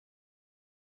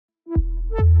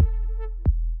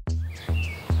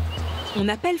On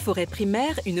appelle forêt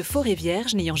primaire une forêt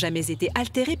vierge n'ayant jamais été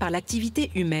altérée par l'activité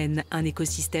humaine, un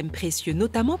écosystème précieux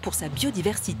notamment pour sa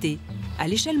biodiversité. À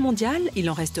l'échelle mondiale, il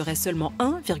en resterait seulement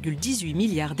 1,18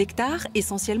 milliard d'hectares,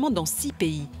 essentiellement dans 6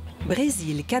 pays.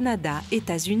 Brésil, Canada,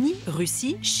 États-Unis,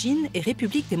 Russie, Chine et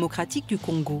République démocratique du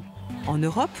Congo. En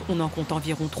Europe, on en compte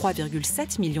environ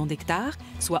 3,7 millions d'hectares,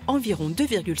 soit environ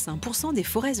 2,5% des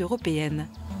forêts européennes.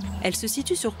 Elle se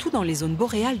situe surtout dans les zones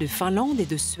boréales de Finlande et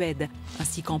de Suède,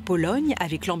 ainsi qu'en Pologne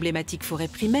avec l'emblématique forêt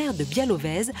primaire de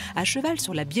Białowież à cheval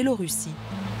sur la Biélorussie.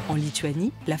 En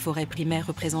Lituanie, la forêt primaire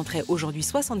représenterait aujourd'hui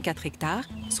 64 hectares,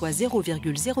 soit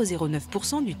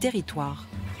 0,009% du territoire.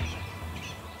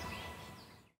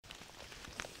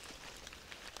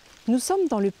 Nous sommes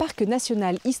dans le parc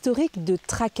national historique de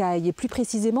Trakai et plus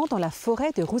précisément dans la forêt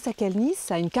de Rusakalnis,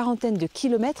 à une quarantaine de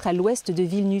kilomètres à l'ouest de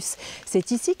Vilnius. C'est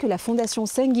ici que la Fondation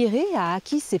Sengiré a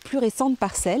acquis ses plus récentes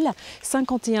parcelles,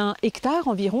 51 hectares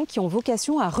environ qui ont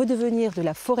vocation à redevenir de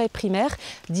la forêt primaire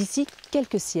d'ici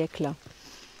quelques siècles.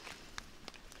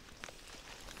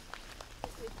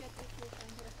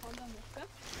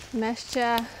 Mes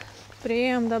čia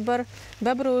priėjom dabar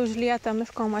bebrų užlietą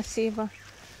miško masyvą.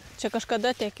 Čia kažkada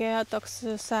tekėjo toks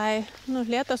visai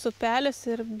lietas upelis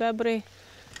ir bebrai.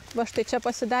 Va štai čia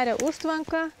pasidarė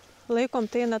užtvanką, laikom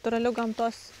tai natūraliu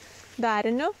gamtos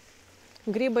dariniu.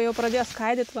 Grybai jau pradėjo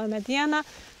skaidyti va medieną.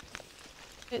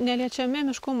 Neliečiami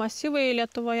miškų masyvai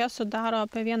Lietuvoje sudaro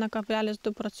apie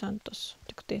 1,2%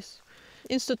 tik tais.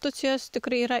 Institucijos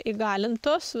tikrai yra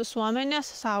įgalintos visuomenės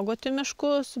saugoti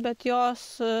miškus, bet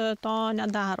jos to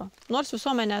nedaro. Nors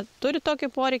visuomenė turi tokį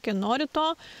poreikį, nori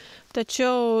to,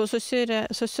 tačiau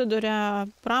susiduria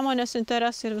pramonės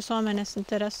interesai ir visuomenės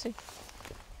interesai.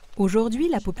 Aujourd'hui,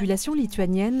 la population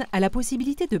lituanienne a la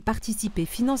possibilité de participer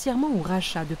financièrement au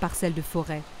rachat de parcelles de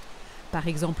forêt. Par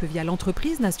exemple via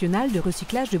l'entreprise nationale de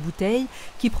recyclage de bouteilles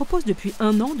qui propose depuis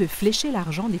 1 an de flécher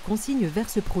l'argent des consignes vers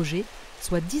ce projet,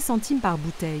 soit 10 centimes par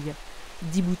bouteille.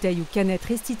 10 bouteilles ou canettes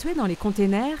restituées dans les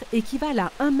containers équivalent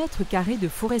à 1 mètre carré de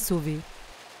forêt sauvée.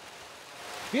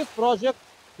 This project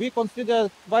we consider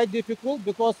quite difficult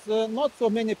because not so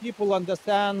many people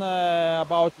understand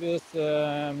about this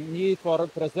need for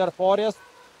preserve forest.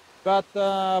 But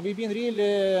we've been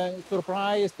really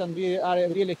surprised and we are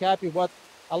really happy what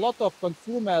a lot of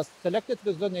consumers selected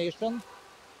this donation.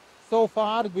 So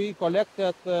far we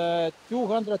collected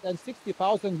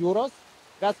 260,000 euros.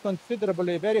 That's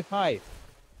considerably very high.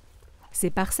 Ces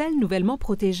parcelles nouvellement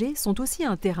protégées sont aussi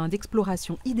un terrain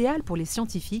d'exploration idéal pour les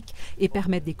scientifiques et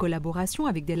permettent des collaborations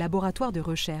avec des laboratoires de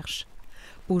recherche.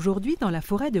 Aujourd'hui, dans la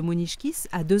forêt de Moniškis,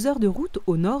 à 2 heures de route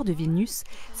au nord de Vilnius,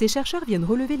 ces chercheurs viennent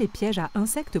relever les pièges à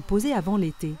insectes posés avant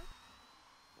l'été.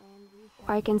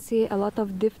 I can see a lot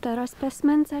of Diphthera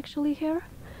specimens actually here.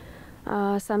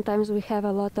 Sometimes we have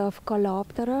a lot of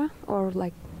Coleoptera, or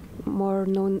like more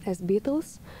known as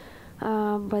beetles.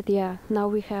 But yeah, now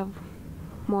we have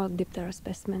more Diphthera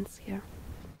specimens here.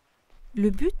 Le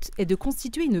but est de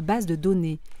constituer une base de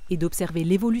données et d'observer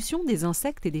l'évolution des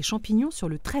insectes et des champignons sur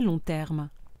le très long terme.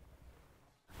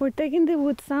 We're taking the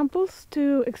wood samples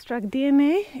to extract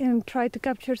DNA and try to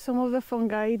capture some of the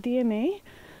fungi DNA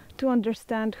to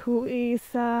understand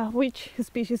which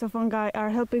species of fungi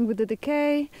are helping with the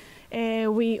decay.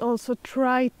 We also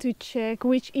try to check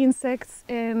which insects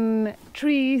and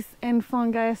trees and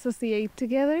fungi associate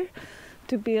together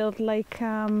to build like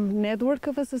a network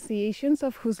of associations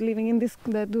of who's living in these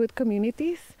deadwood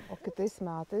communities.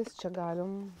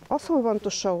 Also, we want to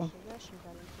show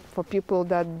for people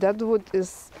that deadwood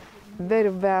is very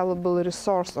valuable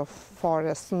resource of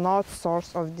forests, not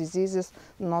source of diseases,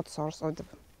 not source of the...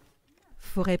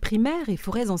 Forêts primaires et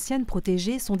forêts anciennes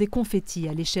protégées sont des confettis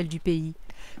à l'échelle du pays.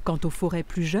 Quant aux forêts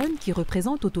plus jeunes, qui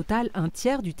représentent au total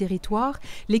 1/3 du territoire,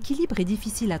 l'équilibre est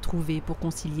difficile à trouver pour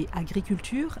concilier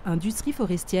agriculture, industrie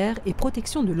forestière et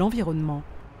protection de l'environnement.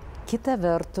 Kita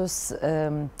vertus,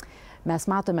 mes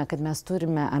matome, kad mes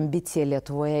turime ambiciją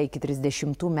Lietuvoje iki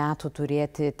 30 metų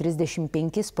turėti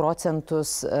 35%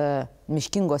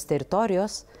 miškingos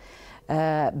teritorijos.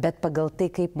 Bet pagal tai,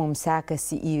 kaip mums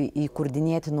sekasi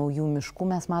įkurdinėti naujų miškų,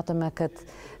 mes matome, kad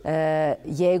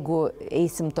jeigu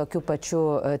eisim tokiu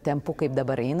pačiu tempu, kaip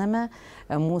dabar einame,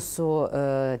 mūsų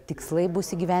tikslai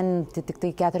bus įgyvendinti tik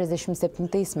tai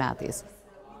 47 metais.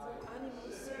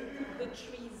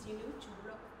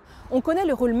 On connaît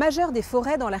le rôle majeur des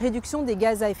forêts dans la réduction des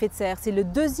gaz à effet de serre. C'est le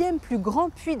deuxième plus grand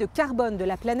puits de carbone de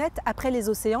la planète après les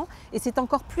océans et c'est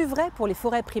encore plus vrai pour les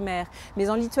forêts primaires. Mais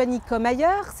en Lituanie comme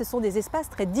ailleurs, ce sont des espaces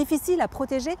très difficiles à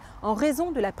protéger en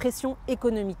raison de la pression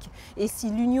économique. Et si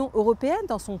l'Union européenne,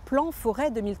 dans son plan forêt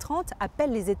 2030,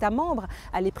 appelle les États membres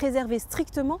à les préserver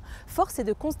strictement, force est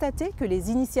de constater que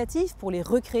les initiatives pour les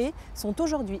recréer sont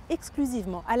aujourd'hui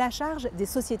exclusivement à la charge des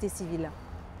sociétés civiles.